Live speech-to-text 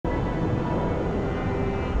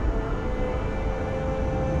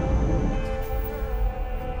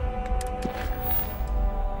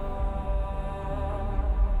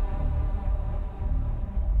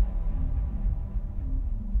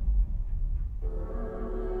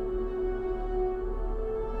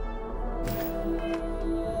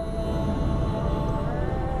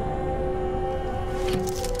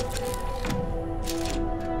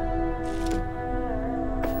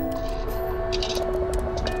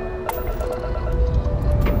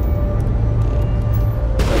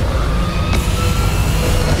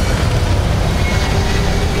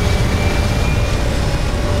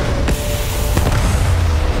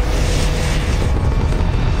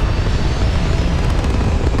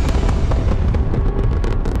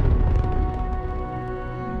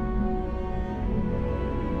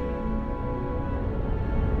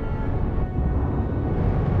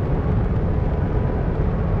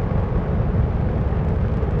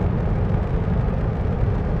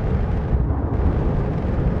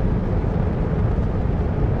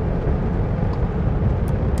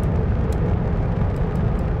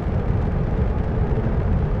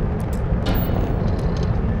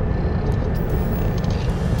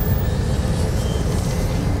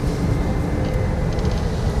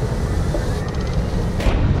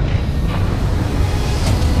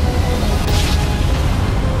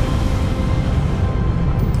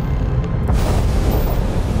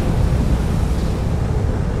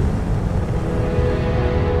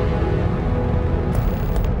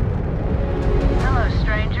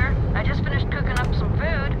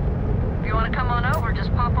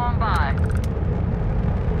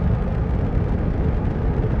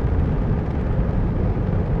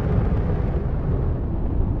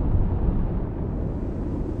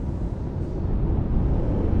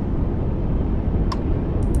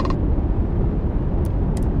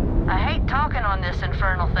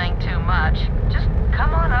much. Just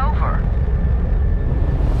come on over.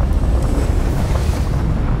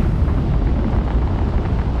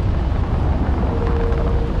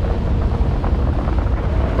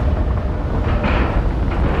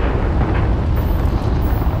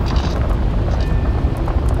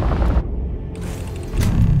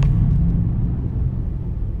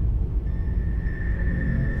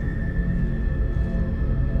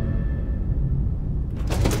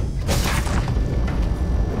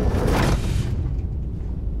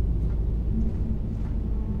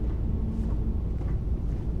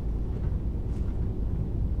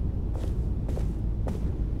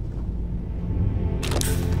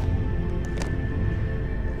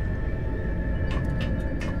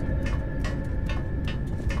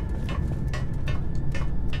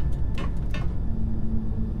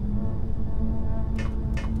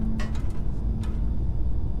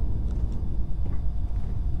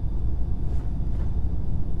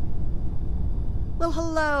 Well,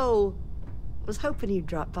 hello. Was hoping you'd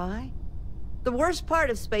drop by. The worst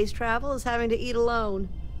part of space travel is having to eat alone.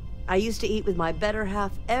 I used to eat with my better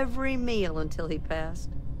half every meal until he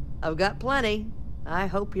passed. I've got plenty. I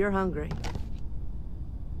hope you're hungry.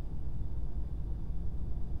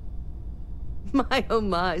 My, oh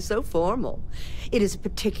my, so formal. It is a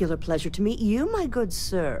particular pleasure to meet you, my good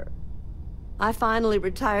sir. I finally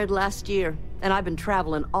retired last year, and I've been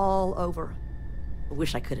traveling all over. I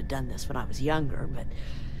wish I could have done this when I was younger, but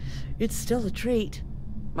it's still a treat.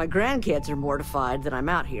 My grandkids are mortified that I'm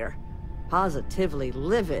out here. Positively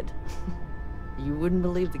livid. You wouldn't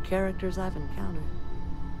believe the characters I've encountered.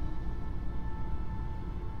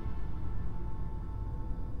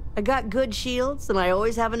 I got good shields, and I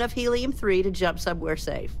always have enough helium-3 to jump somewhere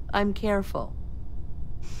safe. I'm careful.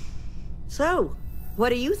 So, what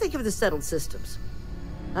do you think of the settled systems?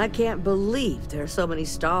 I can't believe there are so many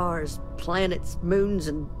stars, planets, moons,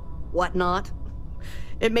 and whatnot.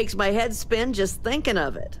 It makes my head spin just thinking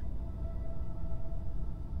of it.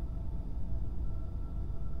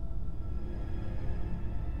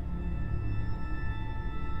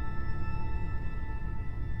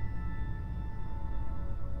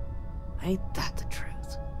 Ain't that the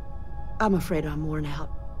truth? I'm afraid I'm worn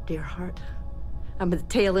out, dear heart. I'm at the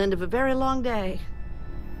tail end of a very long day.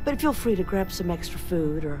 But feel free to grab some extra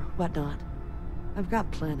food or whatnot. I've got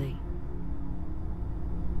plenty.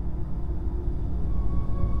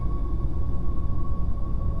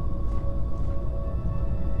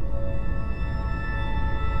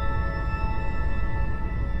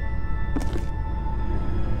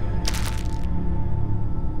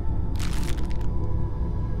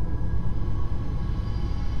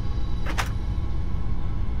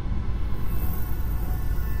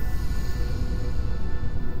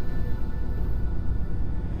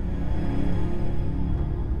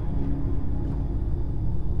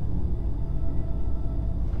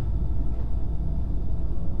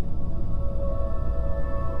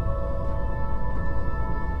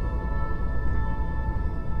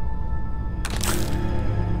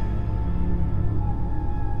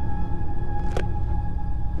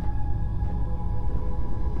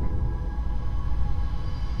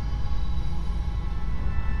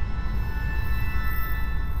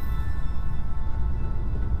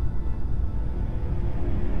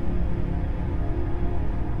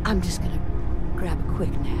 I'm just gonna grab a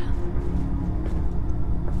quick nap.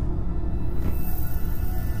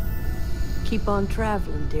 Keep on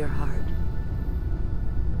traveling, dear heart.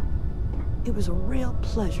 It was a real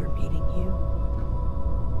pleasure meeting you.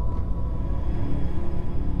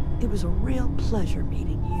 It was a real pleasure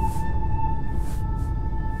meeting you.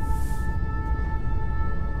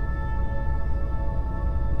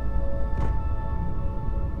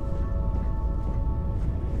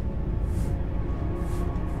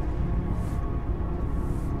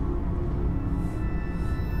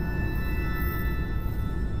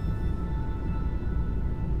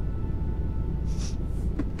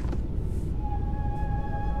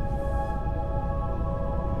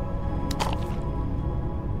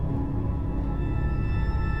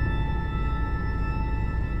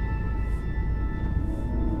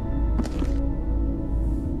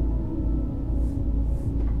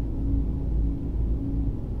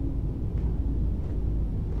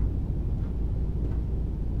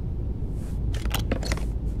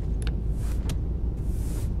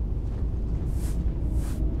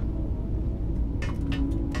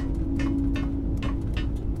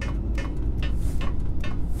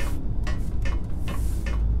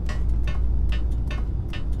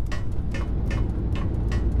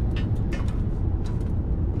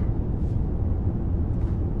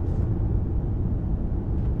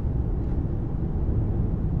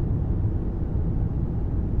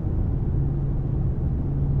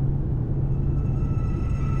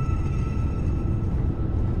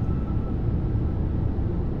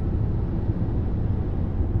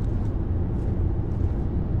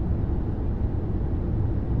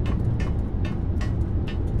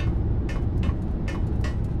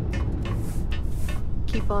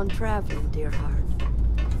 keep on traveling, dear heart.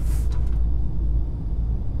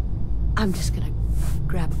 I'm just gonna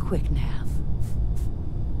grab a quick nap.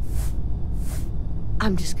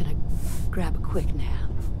 I'm just gonna grab a quick nap.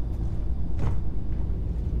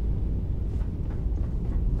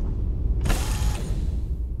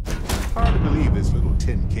 Hard to believe this little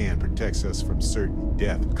tin can protects us from certain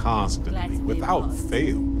death constantly, without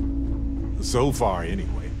fail. So far,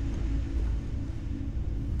 anyway.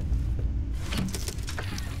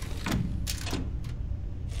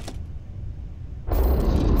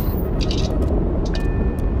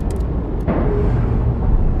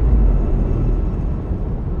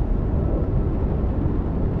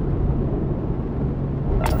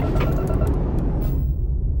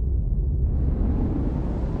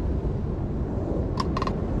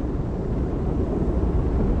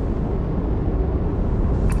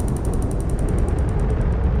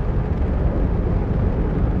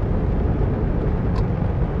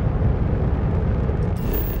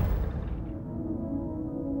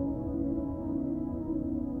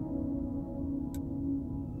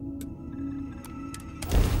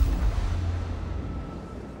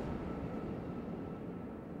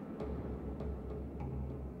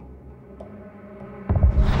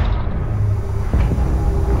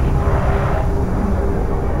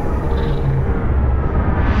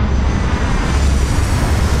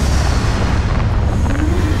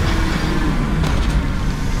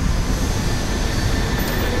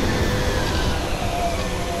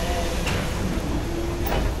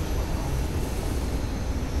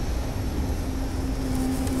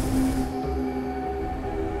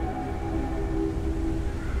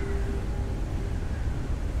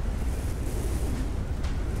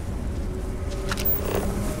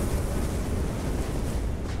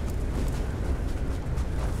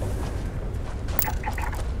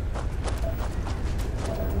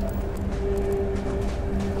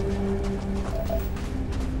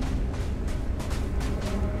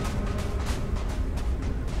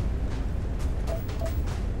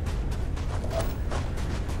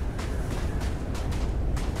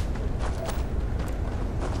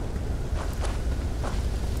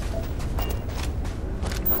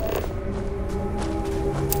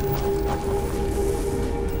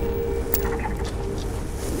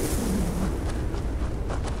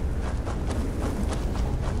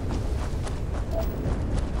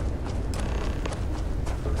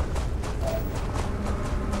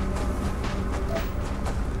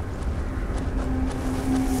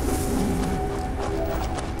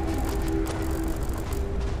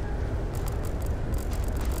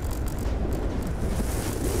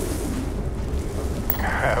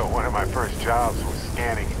 One of my first jobs was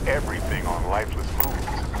scanning everything on lifeless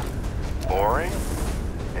moons. Boring?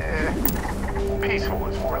 Peaceful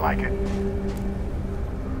is more like it.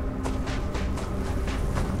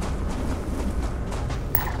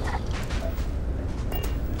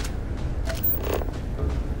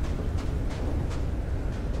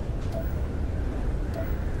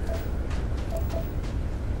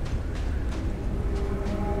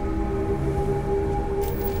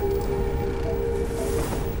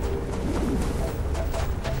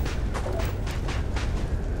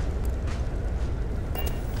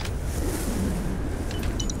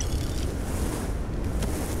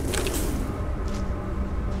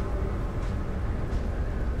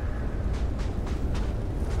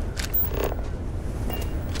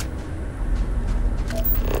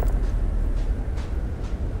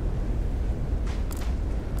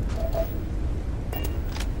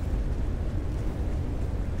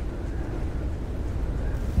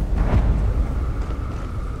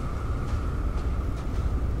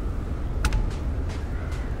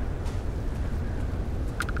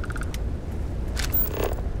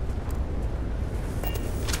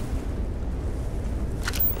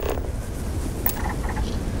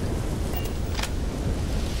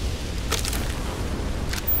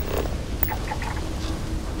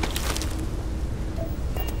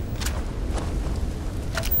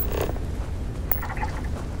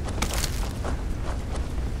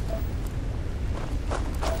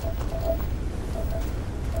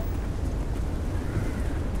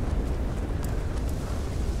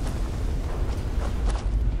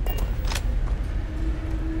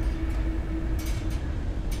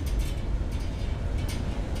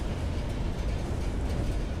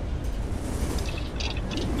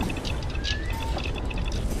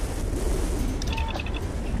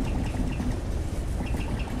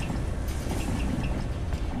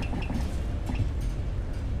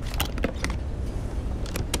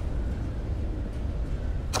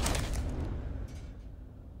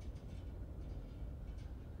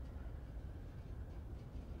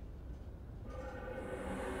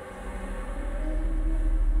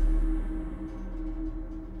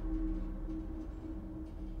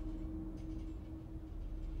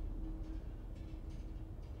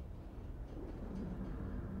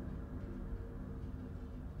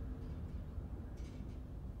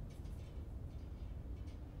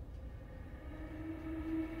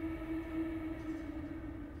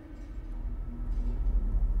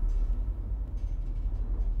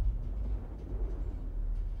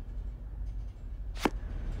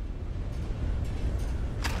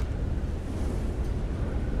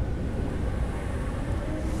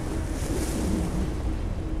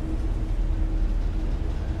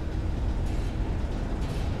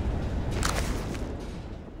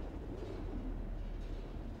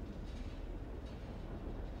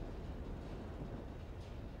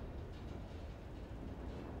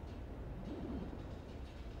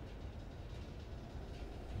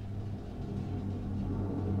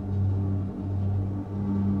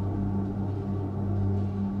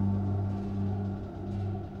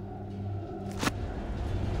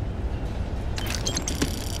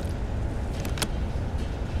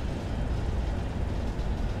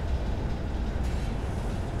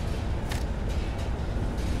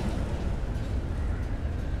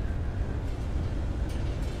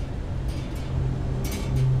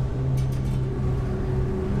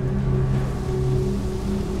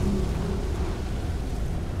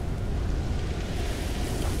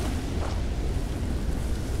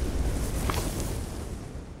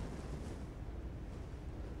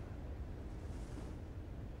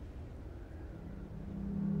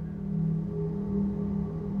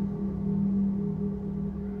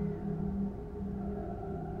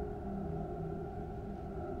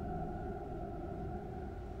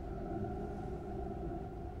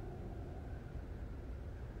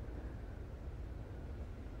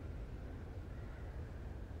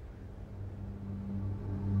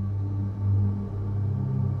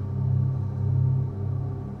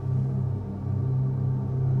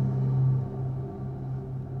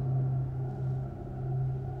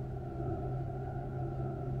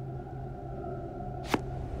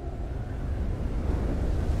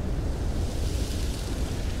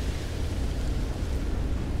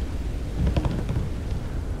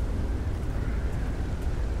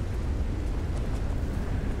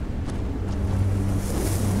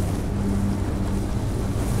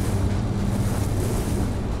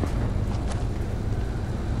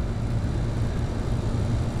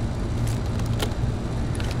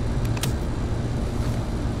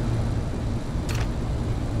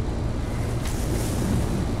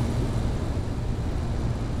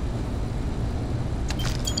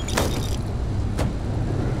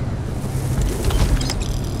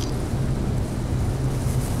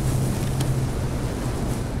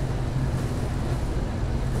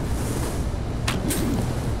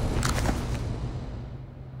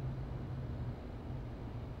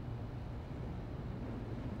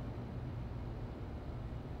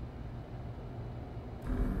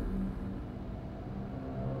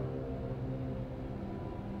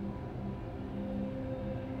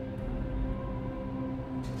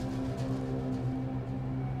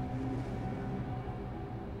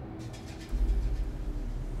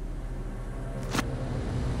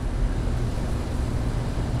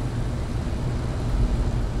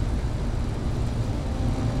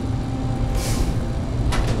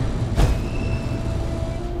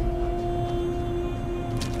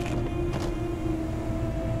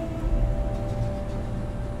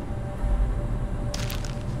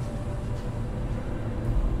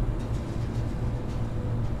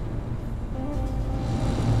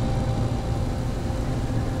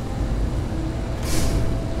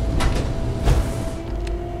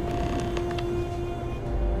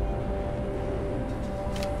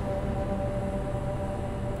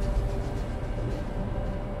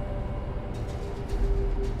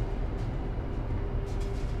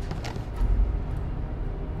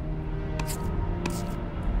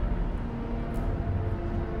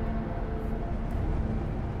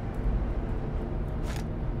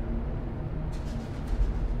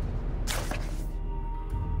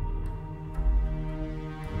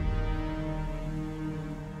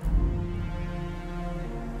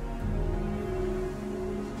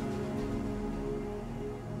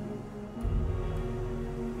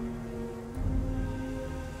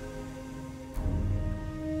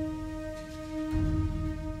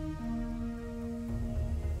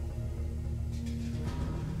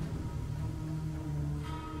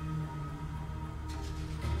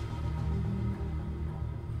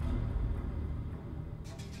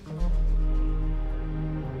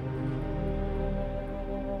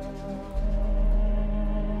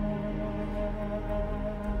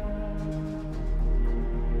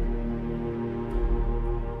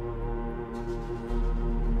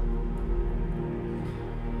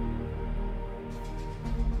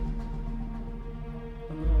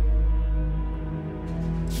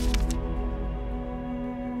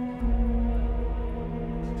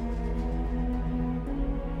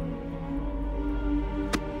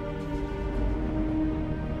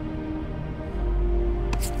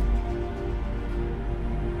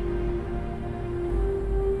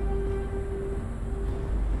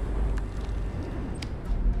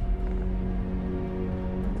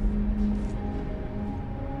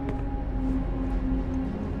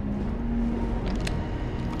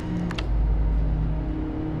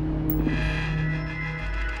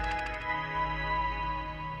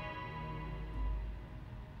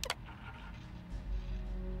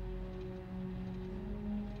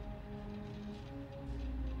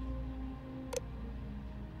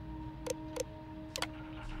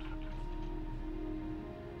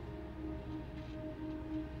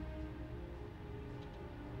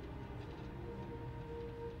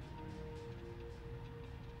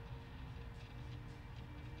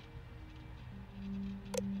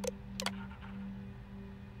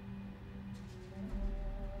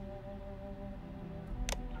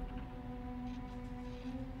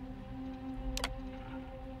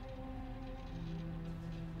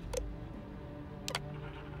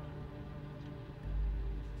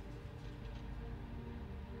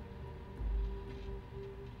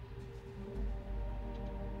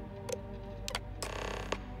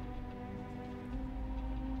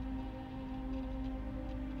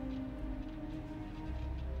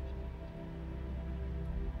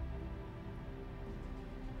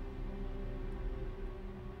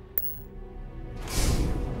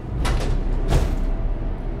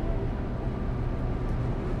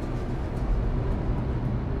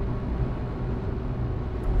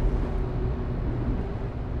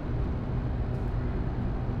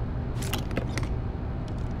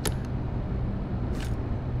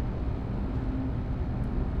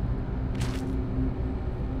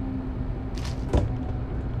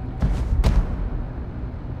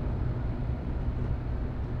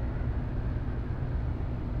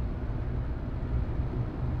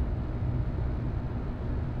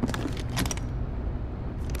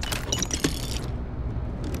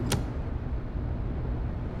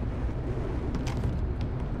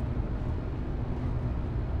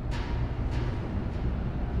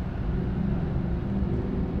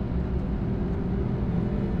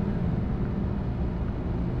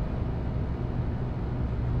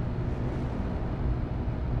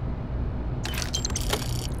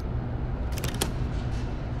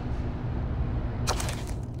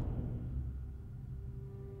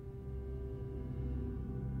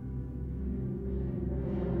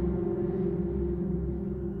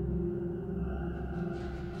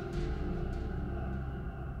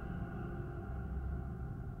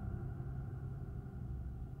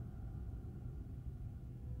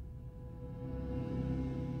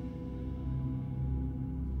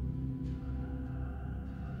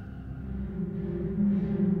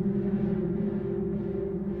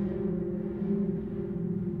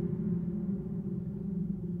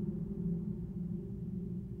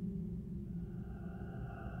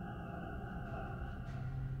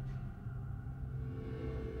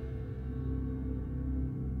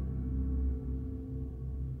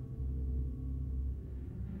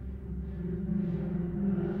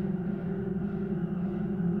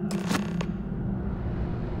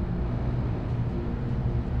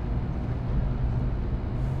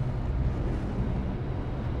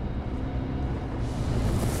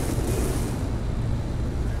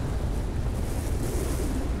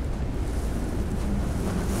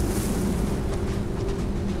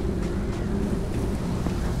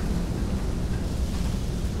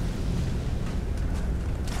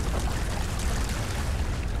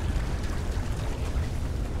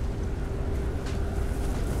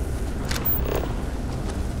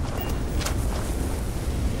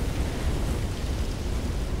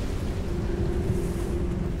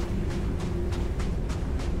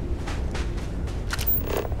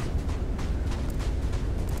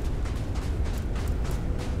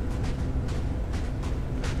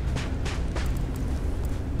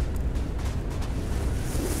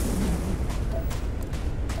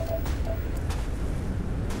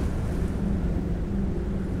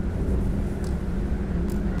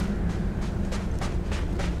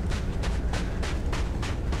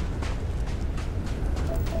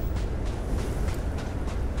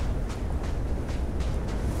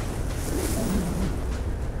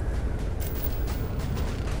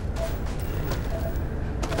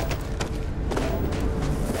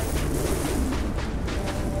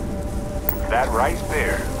 That right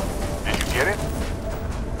there. Did you get it?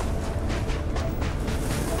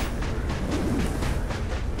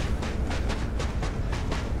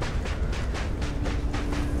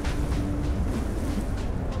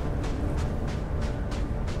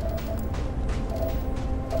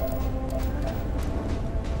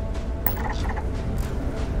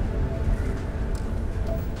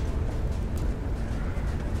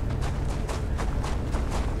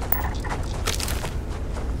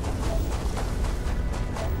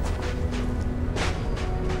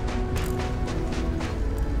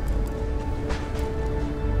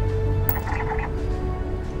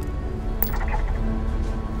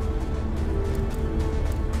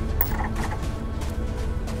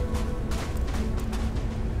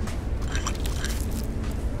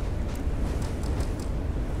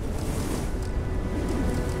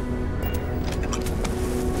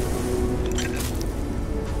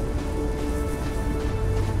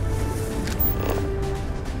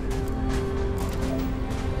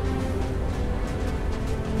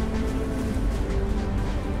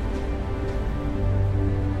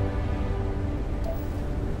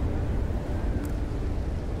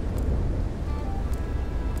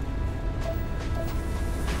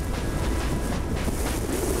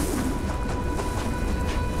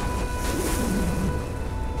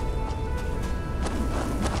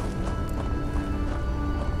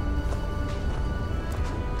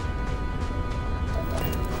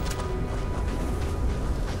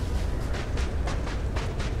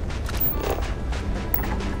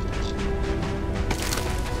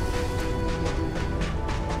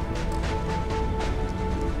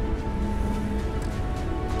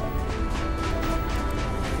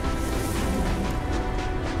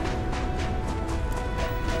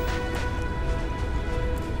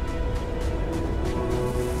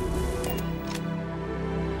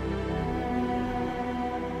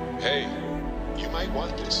 Hey, you might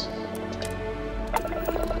want this.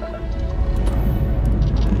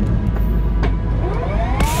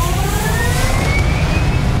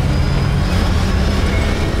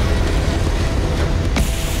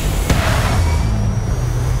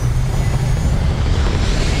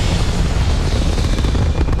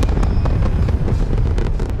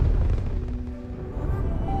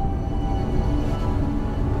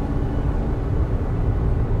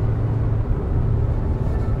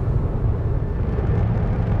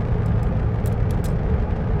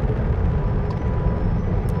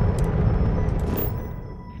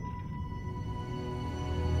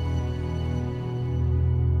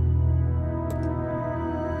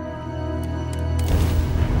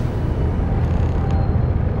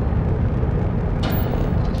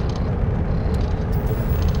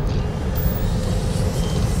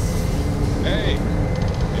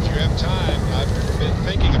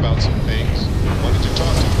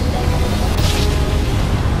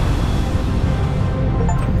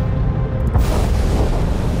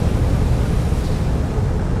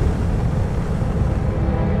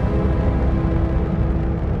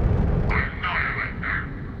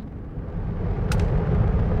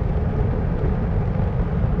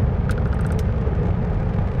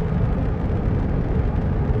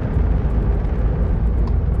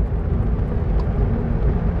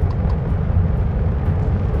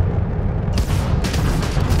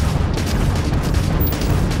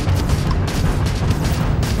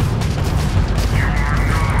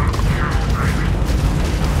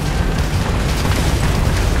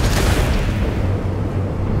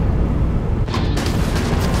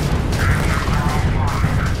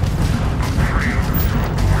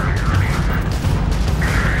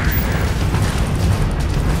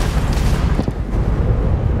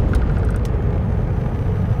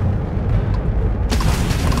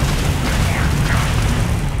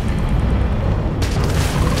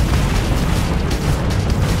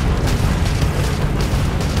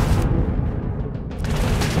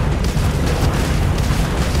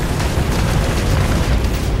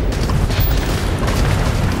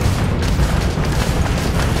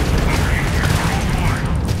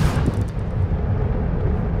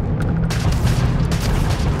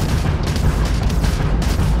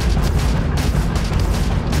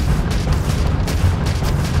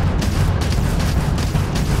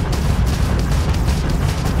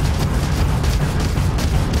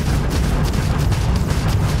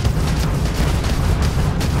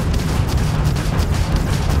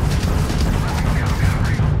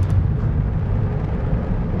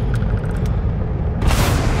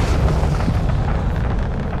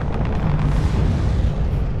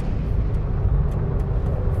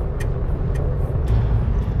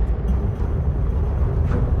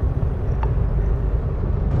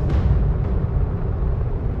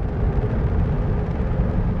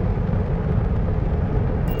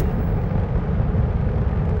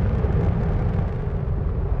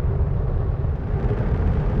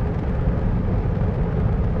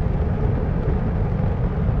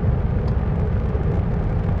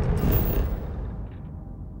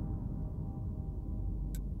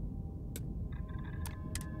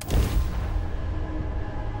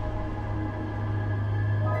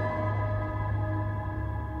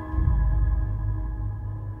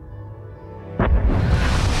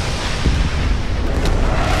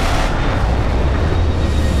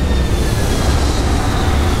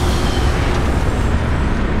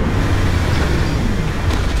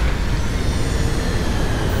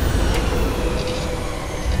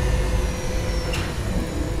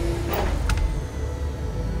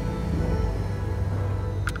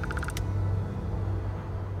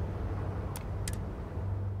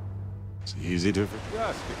 It's easy to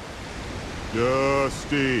forget.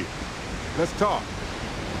 Dusty. Let's talk.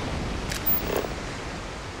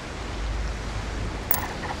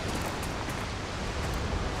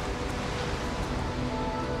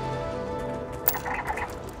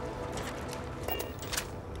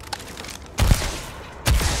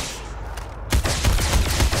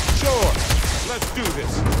 Sure. Let's do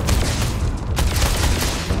this.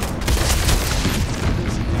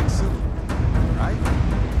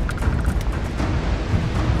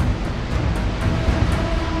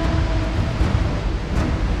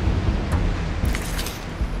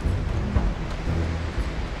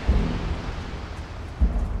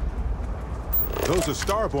 Those are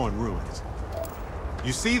Starborn ruins.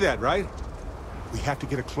 You see that, right? We have to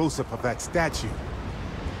get a close-up of that statue.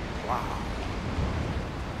 Wow.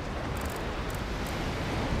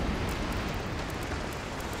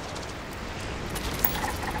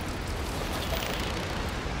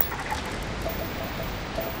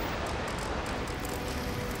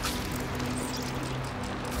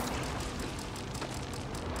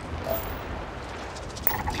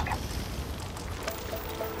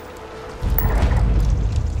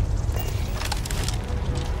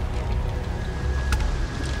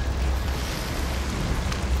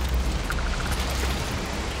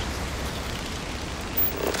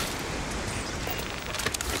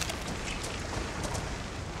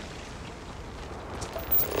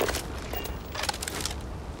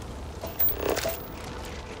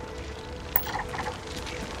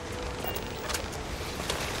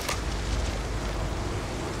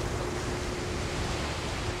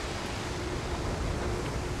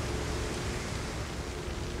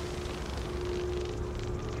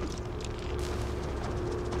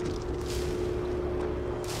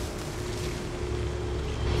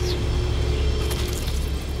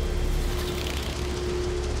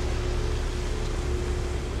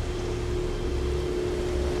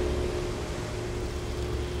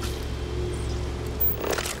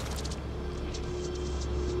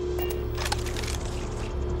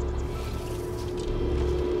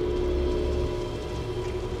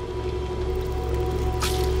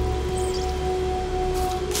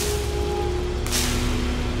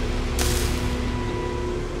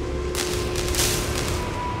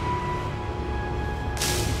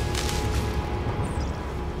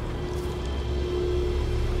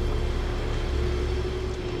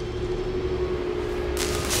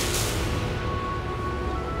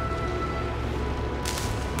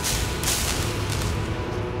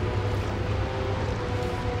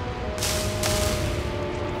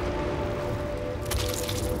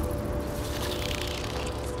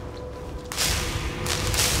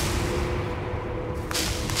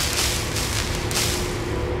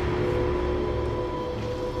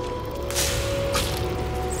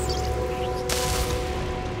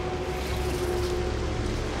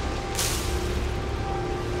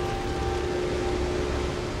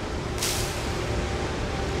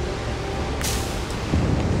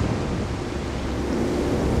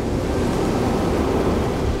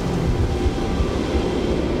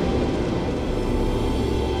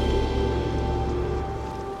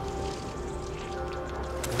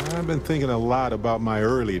 I've been thinking a lot about my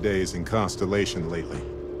early days in Constellation lately.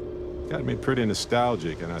 Got me pretty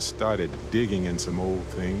nostalgic, and I started digging in some old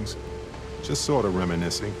things, just sort of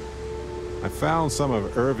reminiscing. I found some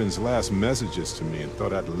of Irvin's last messages to me and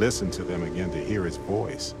thought I'd listen to them again to hear his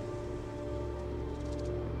voice.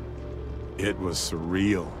 It was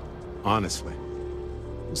surreal, honestly.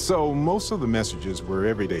 So most of the messages were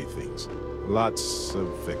everyday things. Lots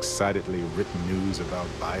of excitedly written news about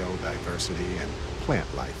biodiversity and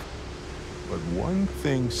plant life. But one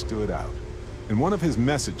thing stood out. In one of his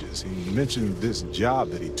messages, he mentioned this job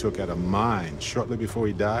that he took at a mine shortly before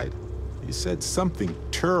he died. He said something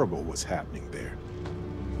terrible was happening there.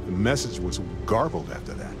 The message was garbled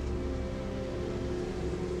after that.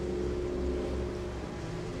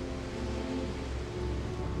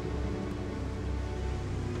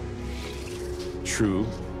 True,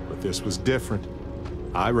 but this was different.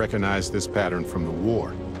 I recognized this pattern from the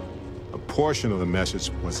war. A portion of the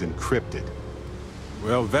message was encrypted.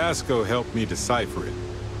 Well, Vasco helped me decipher it.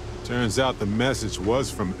 Turns out the message was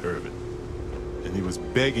from Irvin, and he was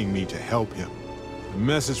begging me to help him. The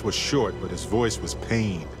message was short, but his voice was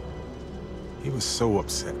pained. He was so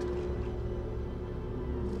upset.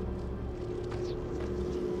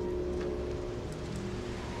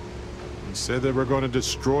 He said they were going to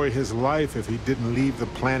destroy his life if he didn't leave the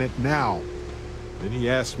planet now. Then he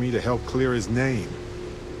asked me to help clear his name.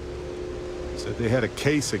 Said they had a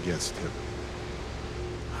case against him.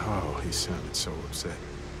 Oh, he sounded so upset.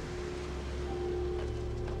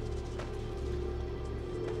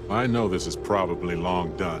 I know this is probably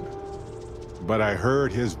long done, but I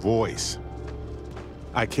heard his voice.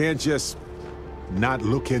 I can't just not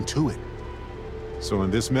look into it. So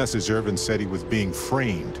in this message, Irvin said he was being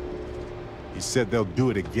framed. He said they'll do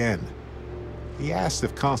it again. He asked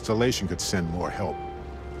if Constellation could send more help.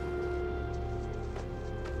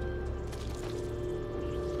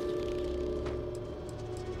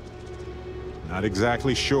 Not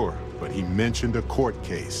exactly sure, but he mentioned a court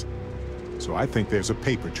case. So I think there's a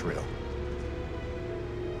paper trail.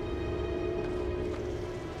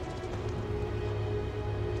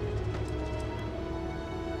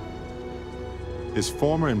 His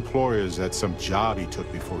former employer's at some job he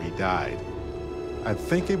took before he died. I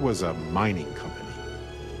think it was a mining company.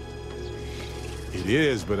 It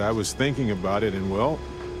is, but I was thinking about it and, well,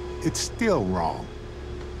 it's still wrong,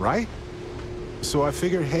 right? So I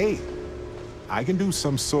figured, hey, I can do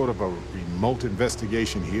some sort of a remote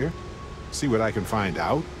investigation here, see what I can find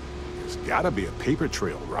out. There's gotta be a paper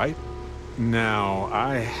trail, right? Now,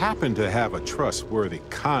 I happen to have a trustworthy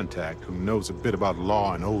contact who knows a bit about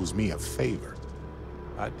law and owes me a favor.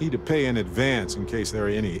 I'd need to pay in advance in case there are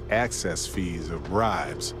any access fees or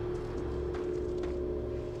bribes.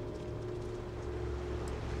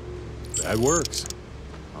 That works.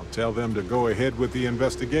 I'll tell them to go ahead with the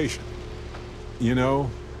investigation. You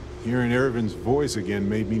know, hearing Irvin's voice again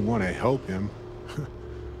made me want to help him,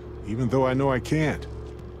 even though I know I can't.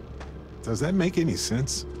 Does that make any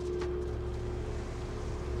sense?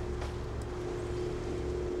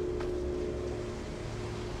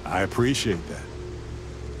 I appreciate that.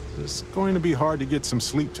 It's going to be hard to get some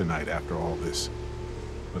sleep tonight after all this.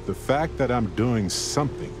 But the fact that I'm doing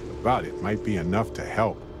something about it might be enough to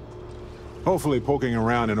help. Hopefully poking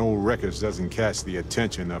around in old records doesn't catch the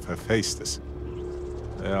attention of Hephaestus.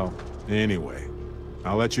 Well, anyway,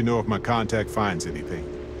 I'll let you know if my contact finds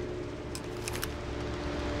anything.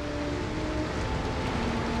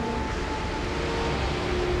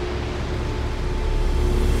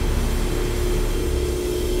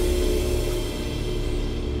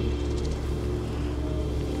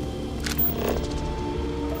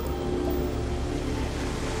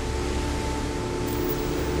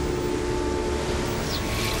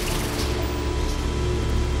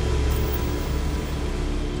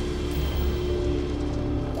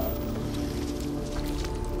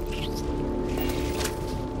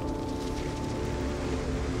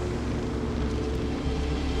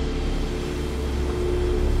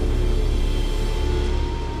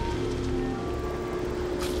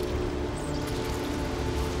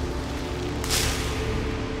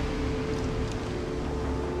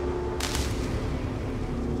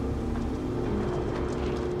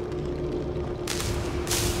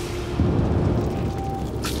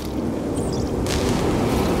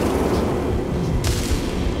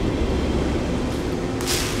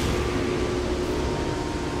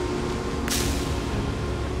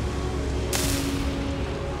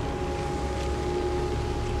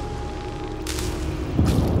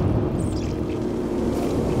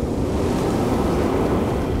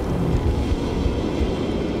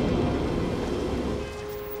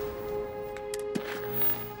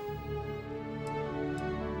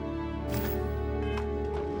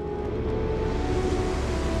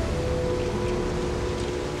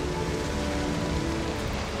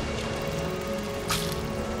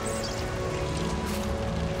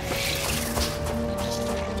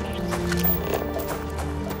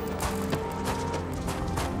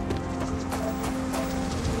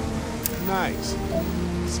 Nice.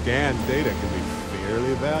 Scanned data can be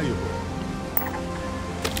fairly valuable.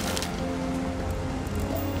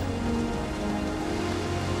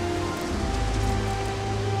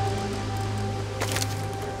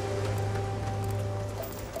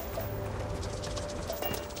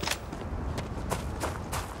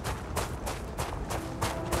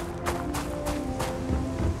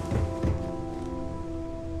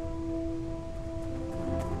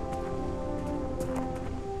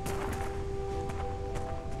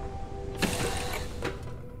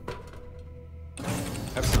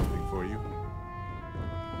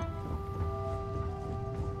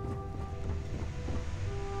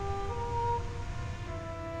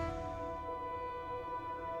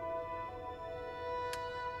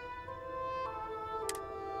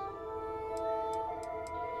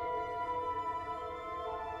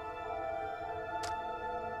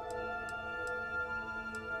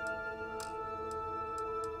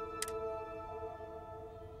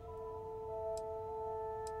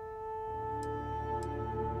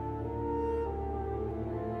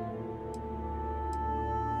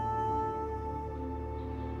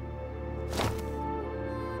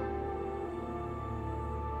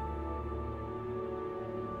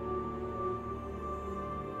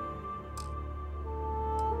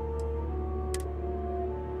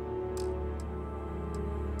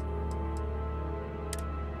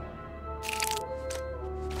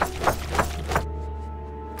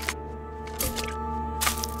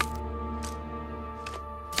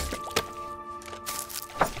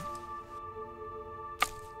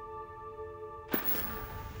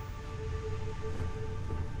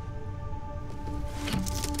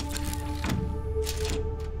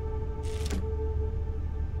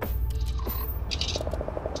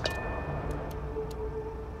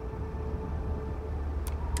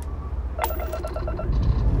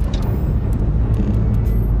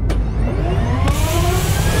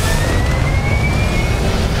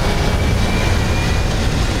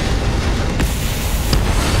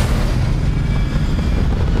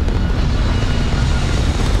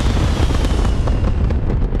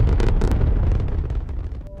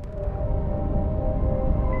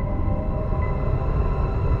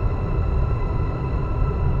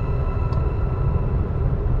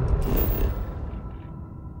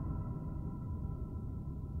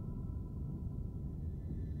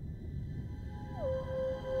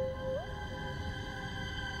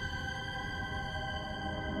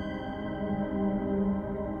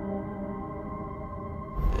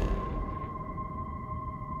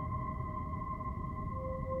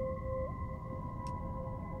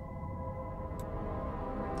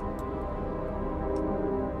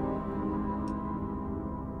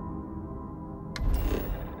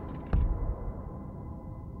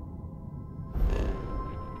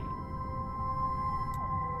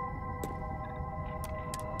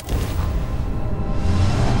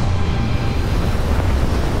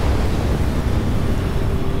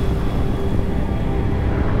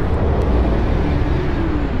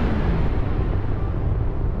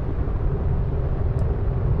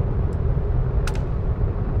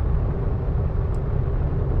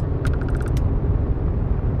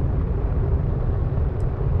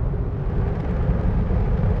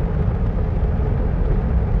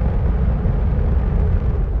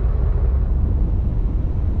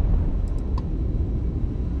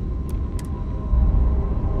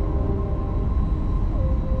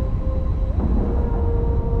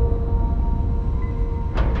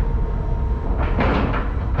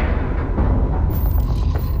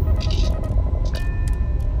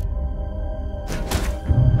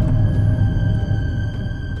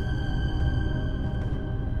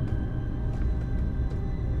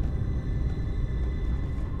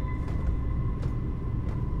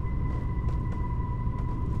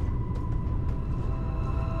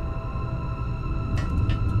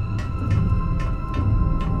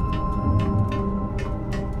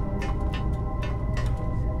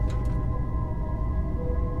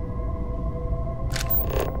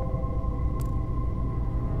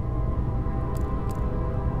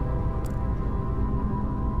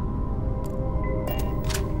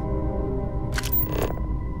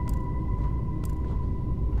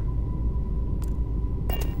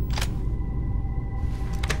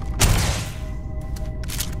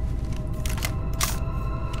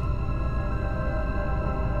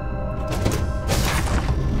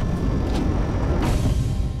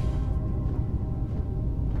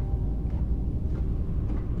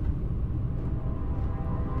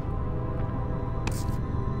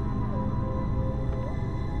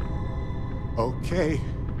 Okay.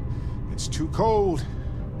 It's too cold.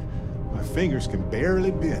 My fingers can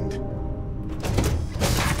barely bend.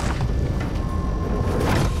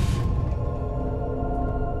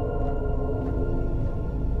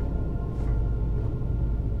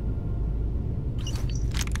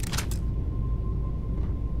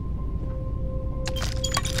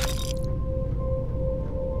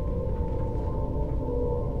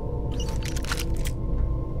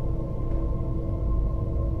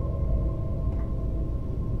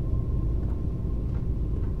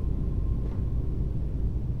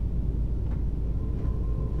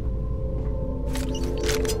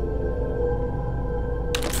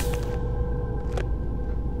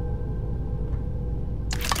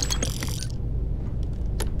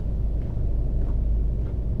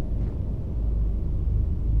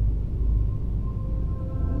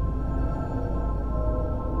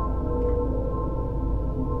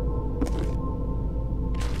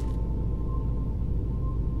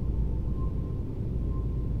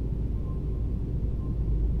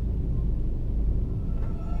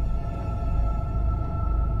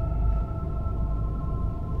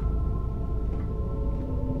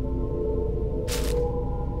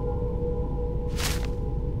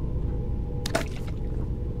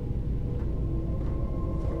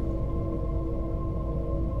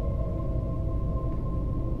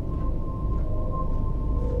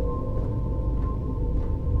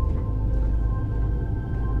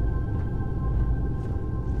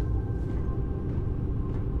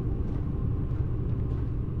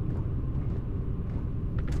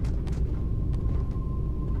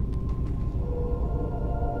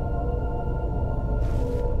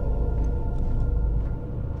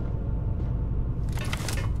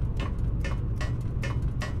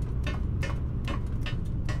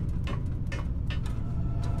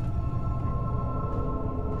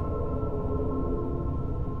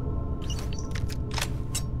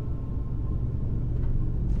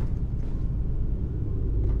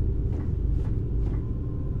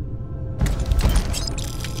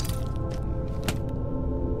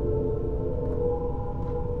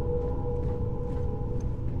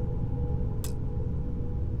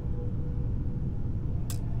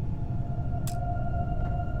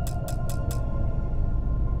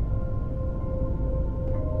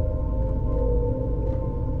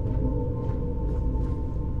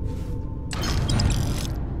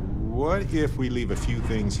 What if we leave a few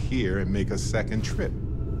things here and make a second trip?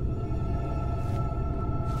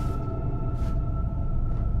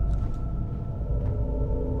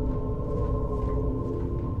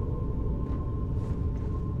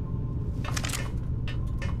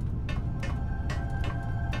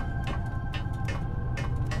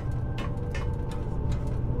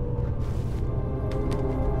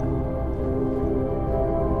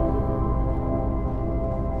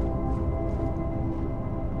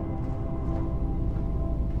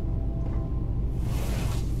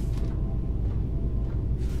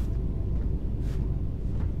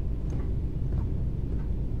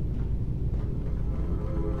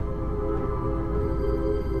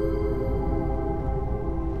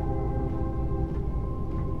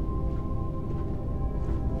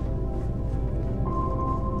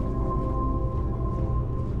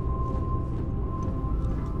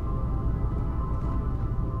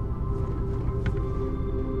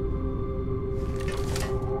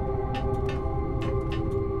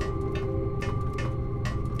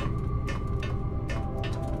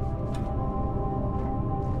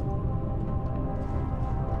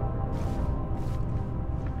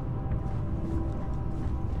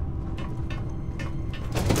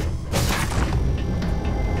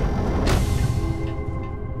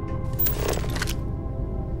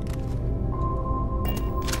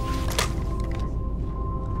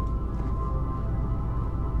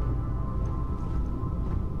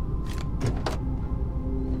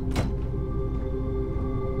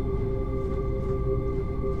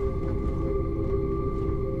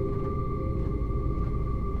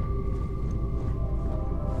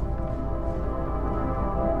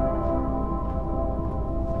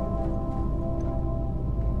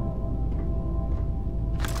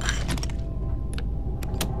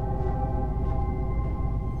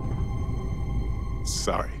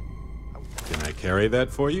 Sorry. Can I carry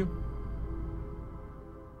that for you?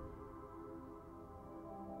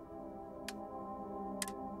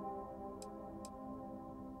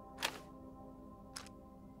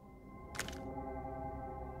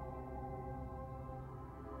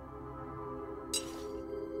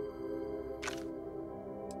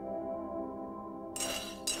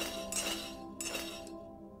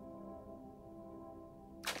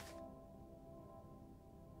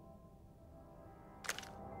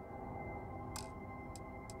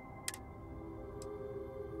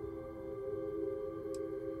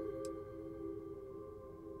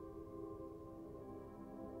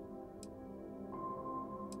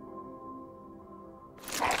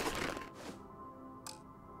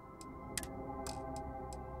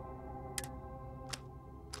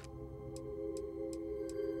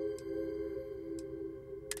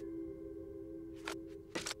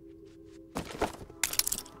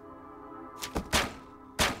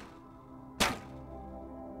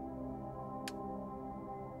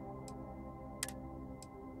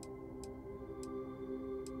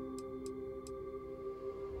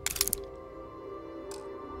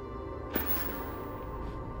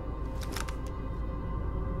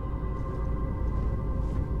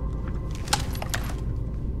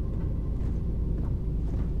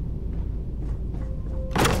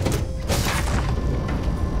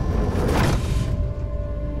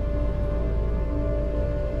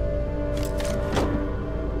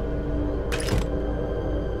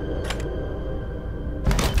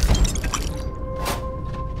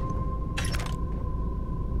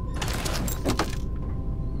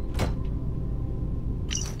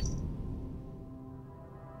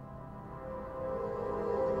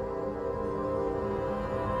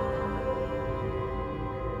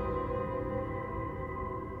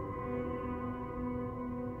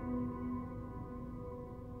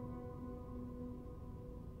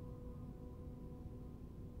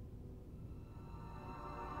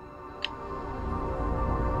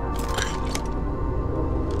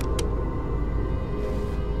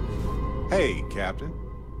 Hey, Captain.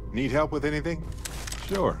 Need help with anything?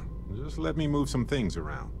 Sure. Just let me move some things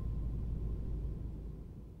around.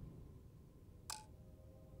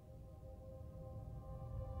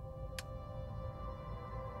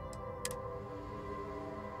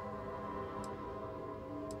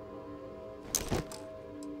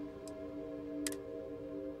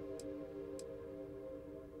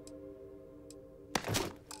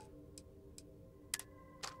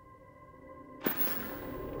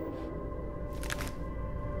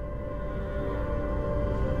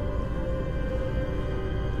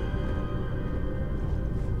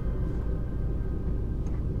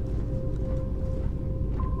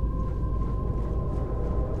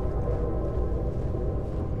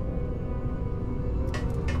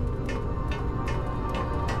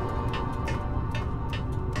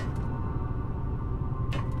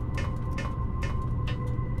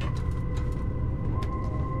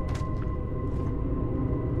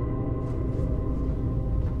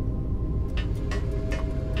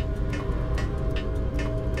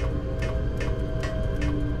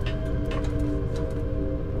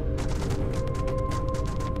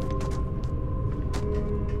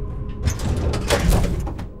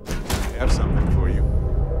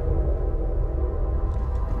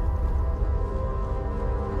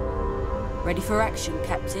 Ready for action,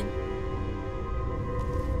 Captain?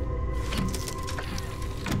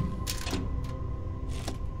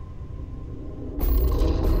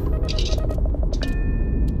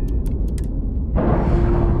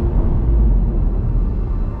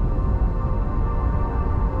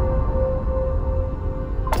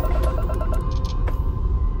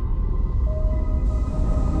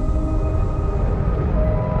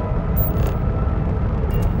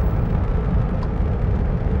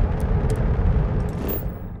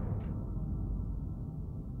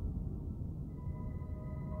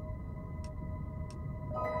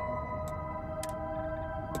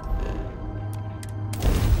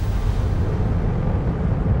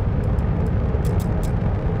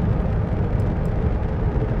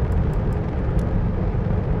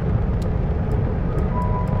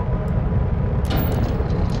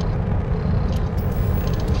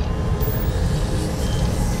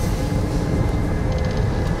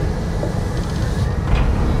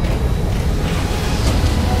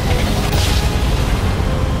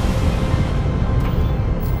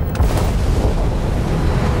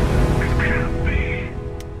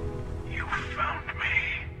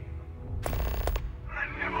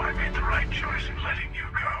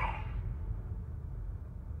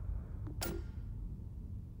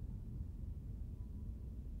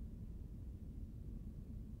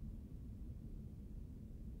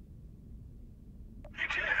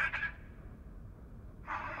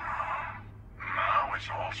 It's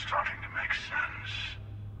all starting to make sense.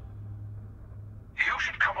 You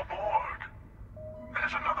should come aboard.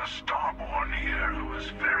 There's another Starborn here who is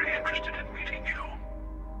very interested in meeting you.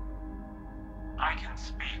 I can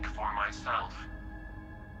speak for myself.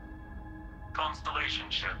 Constellation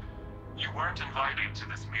ship, you weren't invited to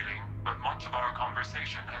this meeting, but much of our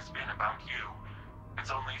conversation has been about you. It's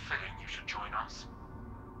only fitting you should join us.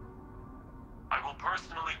 I will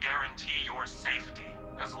personally guarantee your safety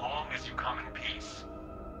as long as you come in peace.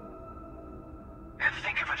 And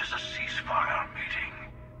think of it as a ceasefire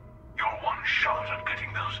meeting. Your one shot at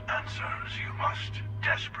getting those answers you must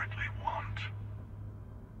desperately want.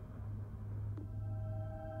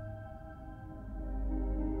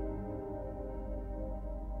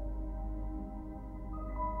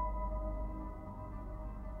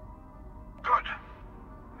 Good.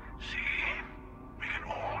 See? We can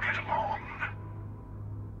all get along.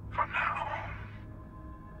 For now.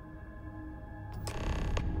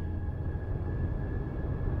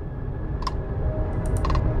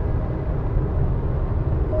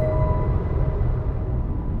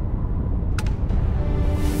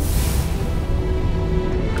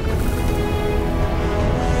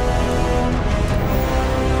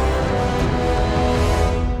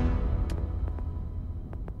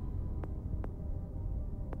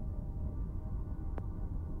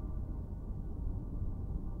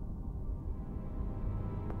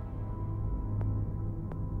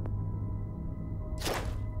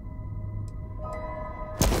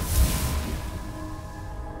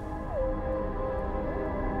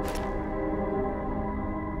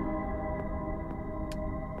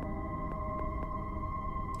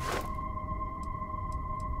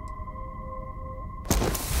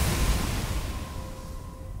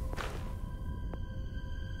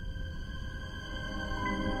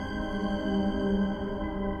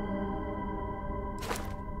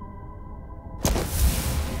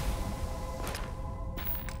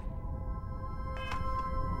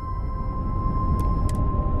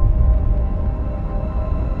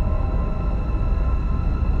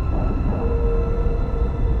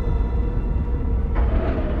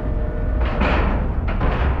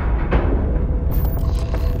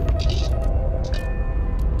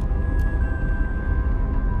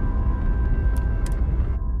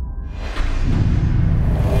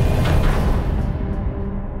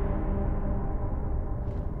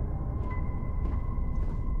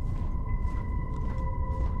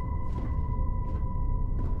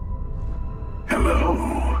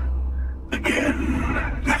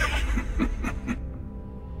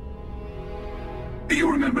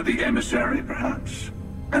 remember the emissary, perhaps?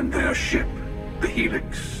 And their ship, the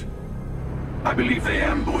Helix? I believe they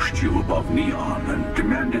ambushed you above Neon and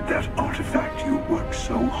demanded that artifact you worked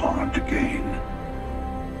so hard to gain.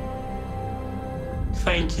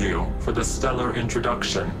 Thank you for the stellar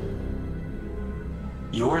introduction.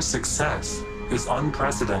 Your success is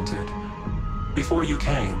unprecedented. Before you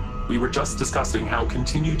came, we were just discussing how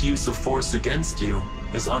continued use of force against you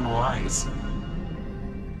is unwise.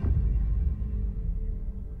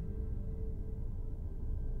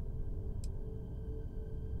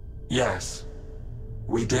 Yes,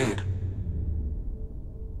 we did.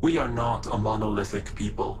 We are not a monolithic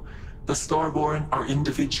people. The Starborn are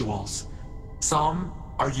individuals. Some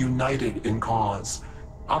are united in cause.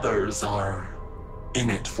 Others are in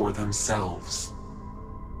it for themselves.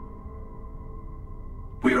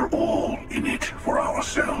 We are all in it for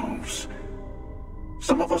ourselves.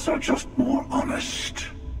 Some of us are just more honest.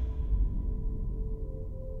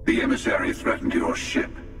 The emissary threatened your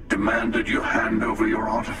ship, demanded you hand over your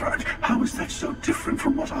artifact. How is that so different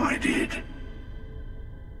from what I did?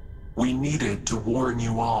 We needed to warn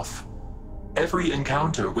you off. Every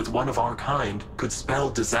encounter with one of our kind could spell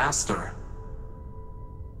disaster.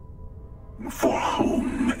 For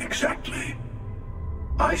whom, exactly?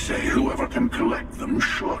 I say whoever can collect them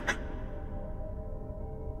should.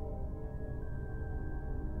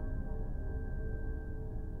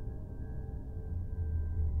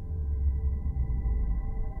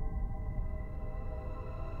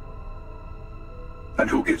 And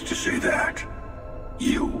who gets to say that?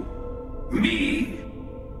 You? Me?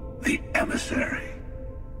 The emissary?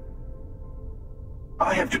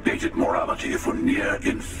 I have debated morality for near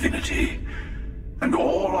infinity, and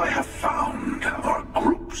all I have found are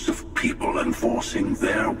groups of people enforcing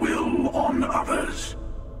their will on others.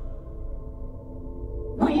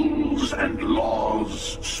 Rules and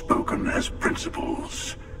laws spoken as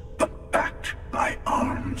principles, but backed by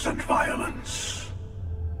arms and violence.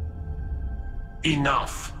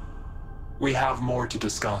 Enough. We have more to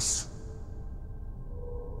discuss.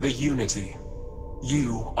 The Unity.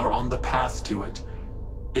 You are on the path to it.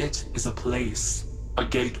 It is a place, a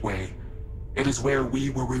gateway. It is where we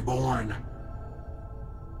were reborn.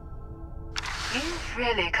 You've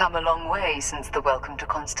really come a long way since the Welcome to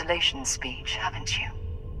Constellation speech, haven't you?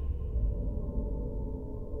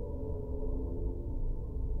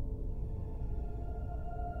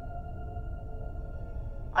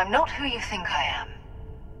 I'm not who you think I am.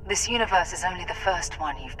 This universe is only the first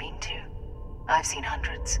one you've been to. I've seen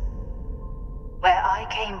hundreds. Where I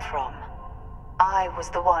came from, I was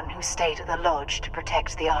the one who stayed at the lodge to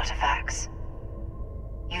protect the artifacts.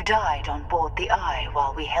 You died on board the Eye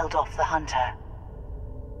while we held off the Hunter.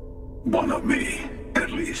 One of me,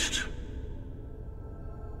 at least.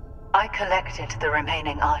 I collected the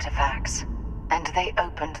remaining artifacts, and they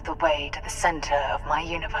opened the way to the center of my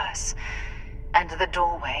universe, and the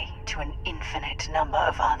doorway to an infinite number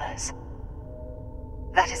of others.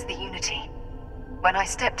 That is the Unity. When I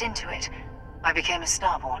stepped into it, I became a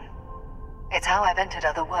Starborn. It's how I've entered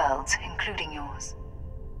other worlds, including yours.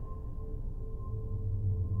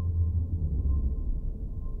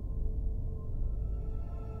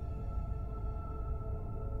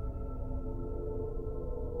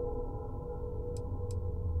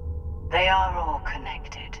 They are all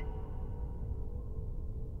connected.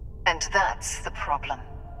 And that's the problem.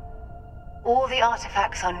 All the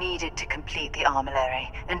artifacts are needed to complete the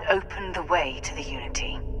armillary and open the way to the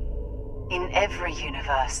Unity. In every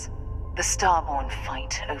universe, the Starborn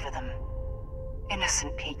fight over them.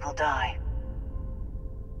 Innocent people die.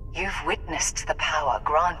 You've witnessed the power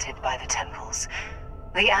granted by the temples,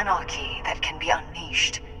 the anarchy that can be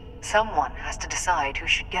unleashed. Someone has to decide who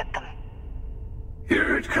should get them.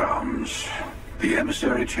 Here it comes. The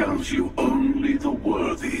emissary tells you only the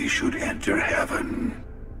worthy should enter heaven.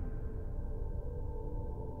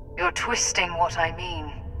 You're twisting what I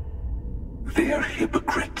mean. They're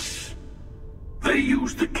hypocrites. They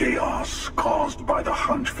use the chaos caused by the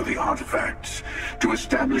hunt for the artifacts to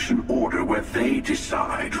establish an order where they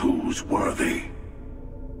decide who's worthy.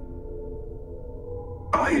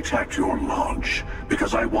 I attacked your lodge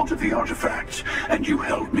because I wanted the artifacts, and you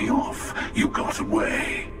held me off. You got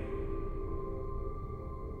away.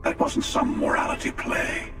 That wasn't some morality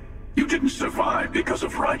play. You didn't survive because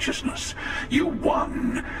of righteousness. You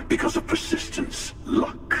won because of persistence,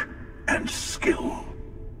 luck, and skill.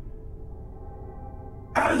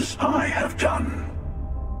 As I have done,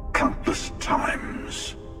 countless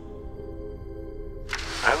times.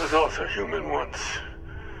 I was also human once.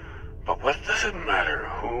 But what does it matter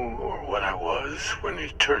who or what I was when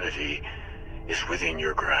eternity is within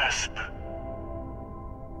your grasp?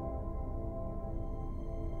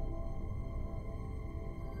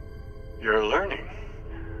 You're learning.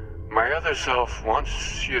 My other self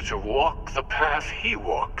wants you to walk the path he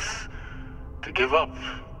walks. To give up.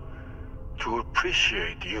 To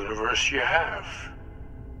appreciate the universe you have.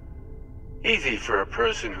 Easy for a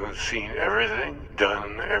person who's seen everything,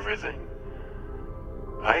 done everything.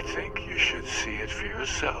 I think you should see it for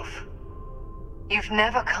yourself. You've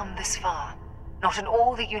never come this far. Not in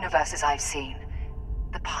all the universes I've seen.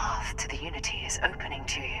 The path to the Unity is opening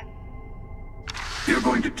to you. You're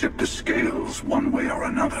going to tip the scales one way or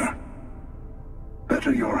another.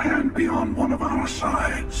 Better your hand be on one of our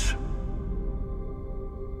sides.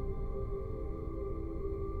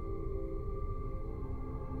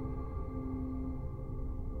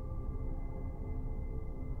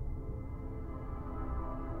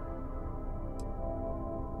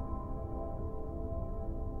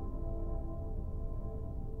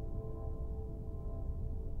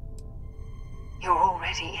 You're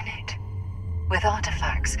already in it. With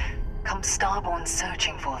artifacts, comes Starborn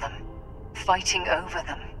searching for them, fighting over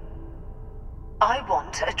them. I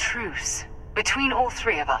want a truce, between all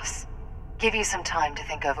three of us. Give you some time to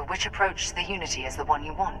think over which approach to the Unity is the one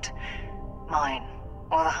you want. Mine,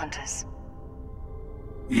 or the Hunters.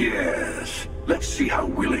 Yes. Let's see how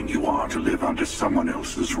willing you are to live under someone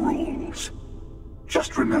else's rules.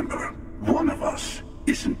 Just remember, one of us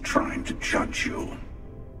isn't trying to judge you.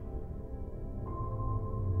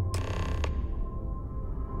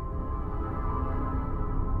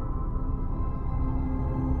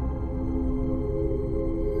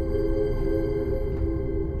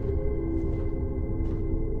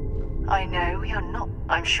 I know you're not.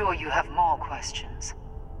 I'm sure you have more questions.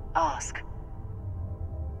 Ask.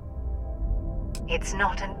 It's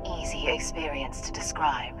not an easy experience to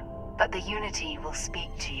describe, but the Unity will speak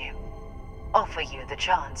to you. Offer you the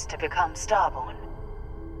chance to become Starborn.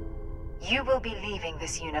 You will be leaving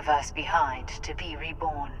this universe behind to be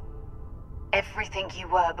reborn. Everything you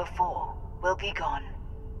were before will be gone.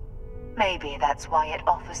 Maybe that's why it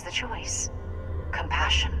offers the choice.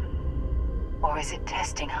 Compassion. Or is it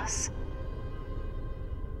testing us?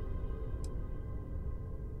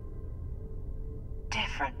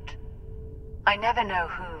 Different. I never know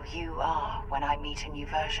who you are when I meet a new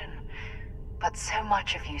version, but so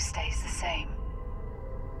much of you stays the same.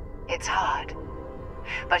 It's hard,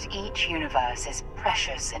 but each universe is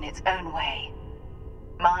precious in its own way.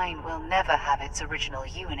 Mine will never have its original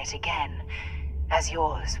you in it again, as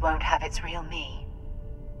yours won't have its real me.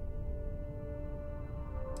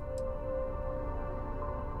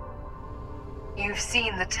 You've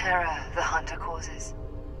seen the terror the Hunter causes.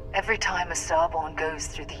 Every time a Starborn goes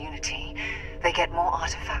through the Unity, they get more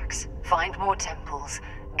artifacts, find more temples,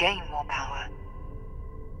 gain more power.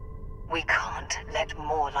 We can't let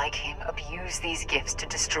more like him abuse these gifts to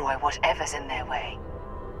destroy whatever's in their way.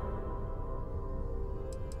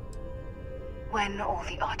 When all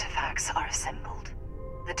the artifacts are assembled,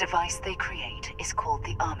 the device they create is called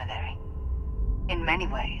the Armillary. In many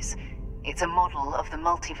ways, it's a model of the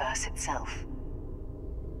multiverse itself.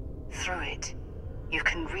 Through it, you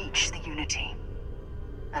can reach the Unity,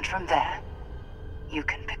 and from there, you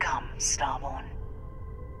can become Starborn.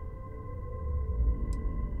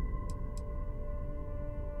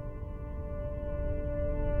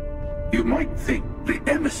 You might think the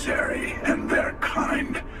Emissary and their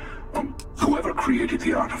kind, whoever created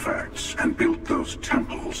the artifacts and built those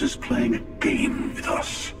temples, is playing a game with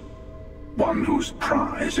us. One whose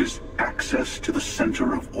prize is access to the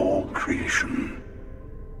center of all creation.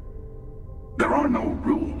 There are no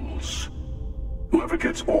rules. Whoever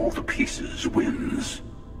gets all the pieces wins.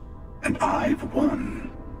 And I've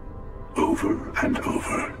won. Over and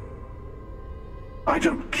over. I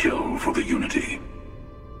don't kill for the Unity.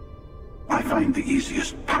 I find the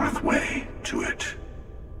easiest pathway to it.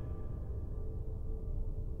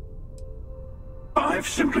 I've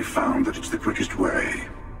simply found that it's the quickest way.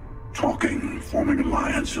 Talking, forming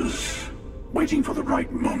alliances, waiting for the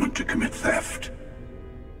right moment to commit theft.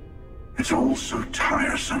 It's all so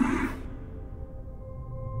tiresome.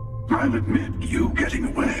 I'll admit, you getting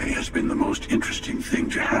away has been the most interesting thing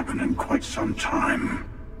to happen in quite some time.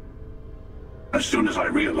 As soon as I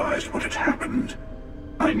realized what had happened,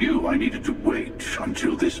 I knew I needed to wait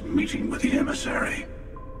until this meeting with the Emissary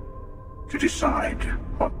to decide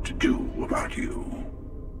what to do about you.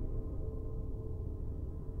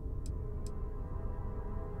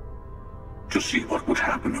 To see what would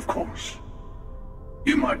happen, of course.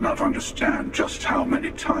 You might not understand just how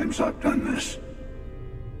many times I've done this.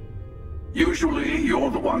 Usually, you're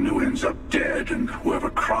the one who ends up dead, and whoever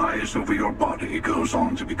cries over your body goes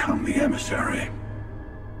on to become the Emissary.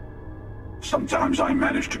 Sometimes I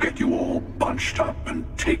manage to get you all bunched up and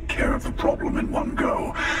take care of the problem in one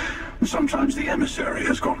go. Sometimes the emissary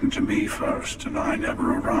has gotten to me first, and I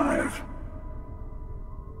never arrive.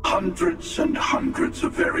 Hundreds and hundreds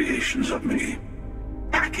of variations of me,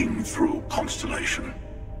 hacking through Constellation.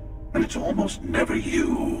 And it's almost never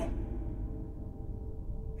you.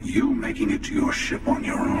 You making it to your ship on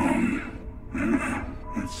your own.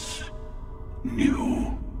 It's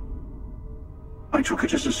new. I took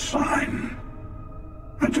it as a sign.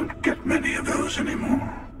 I don't get many of those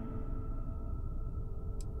anymore.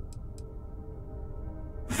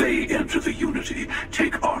 They enter the Unity,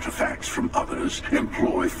 take artifacts from others,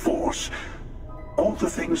 employ force. All the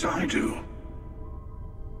things I do.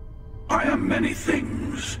 I am many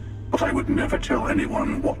things, but I would never tell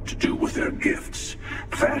anyone what to do with their gifts.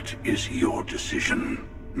 That is your decision,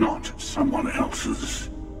 not someone else's.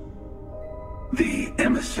 The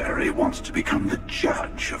emissary wants to become the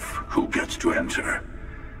judge of who gets to enter,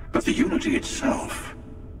 but the Unity itself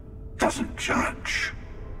doesn't judge.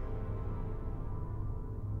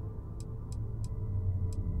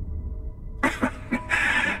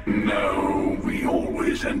 No, we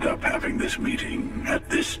always end up having this meeting at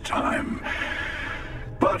this time.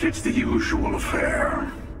 But it's the usual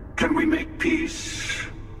affair. Can we make peace?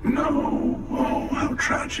 No. Oh, how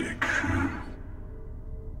tragic.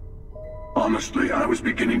 Honestly, I was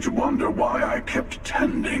beginning to wonder why I kept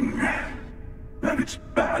attending. And it's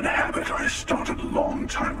bad habit I started a long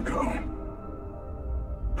time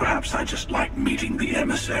ago. Perhaps I just like meeting the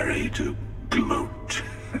emissary to gloat.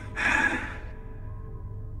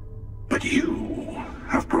 But you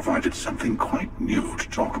have provided something quite new to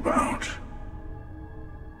talk about.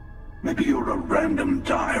 Maybe you're a random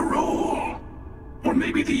die roll. Or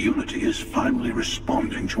maybe the Unity is finally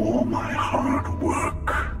responding to all my hard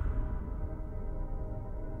work.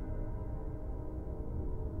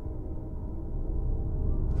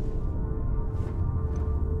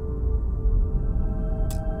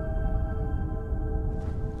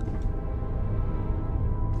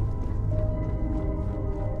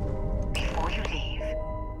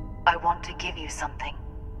 I want to give you something.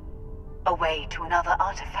 A way to another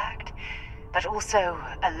artifact, but also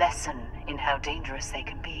a lesson in how dangerous they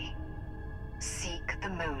can be. Seek the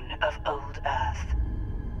moon of old Earth.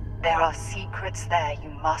 There are secrets there you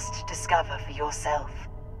must discover for yourself.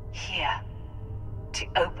 Here, to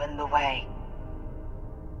open the way.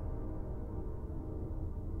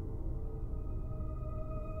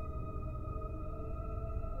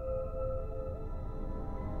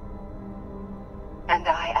 And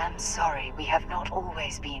I am sorry we have not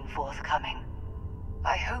always been forthcoming.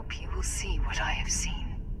 I hope you will see what I have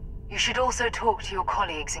seen. You should also talk to your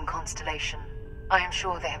colleagues in Constellation. I am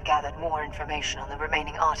sure they have gathered more information on the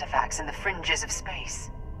remaining artifacts in the fringes of space.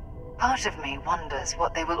 Part of me wonders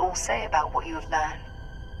what they will all say about what you have learned.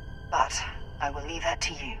 But I will leave that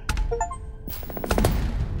to you.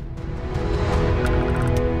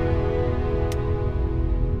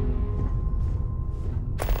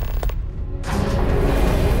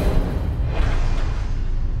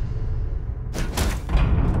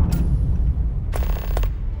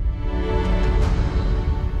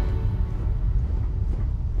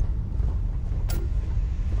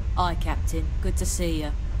 Aye, Captain. Good to see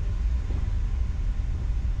you.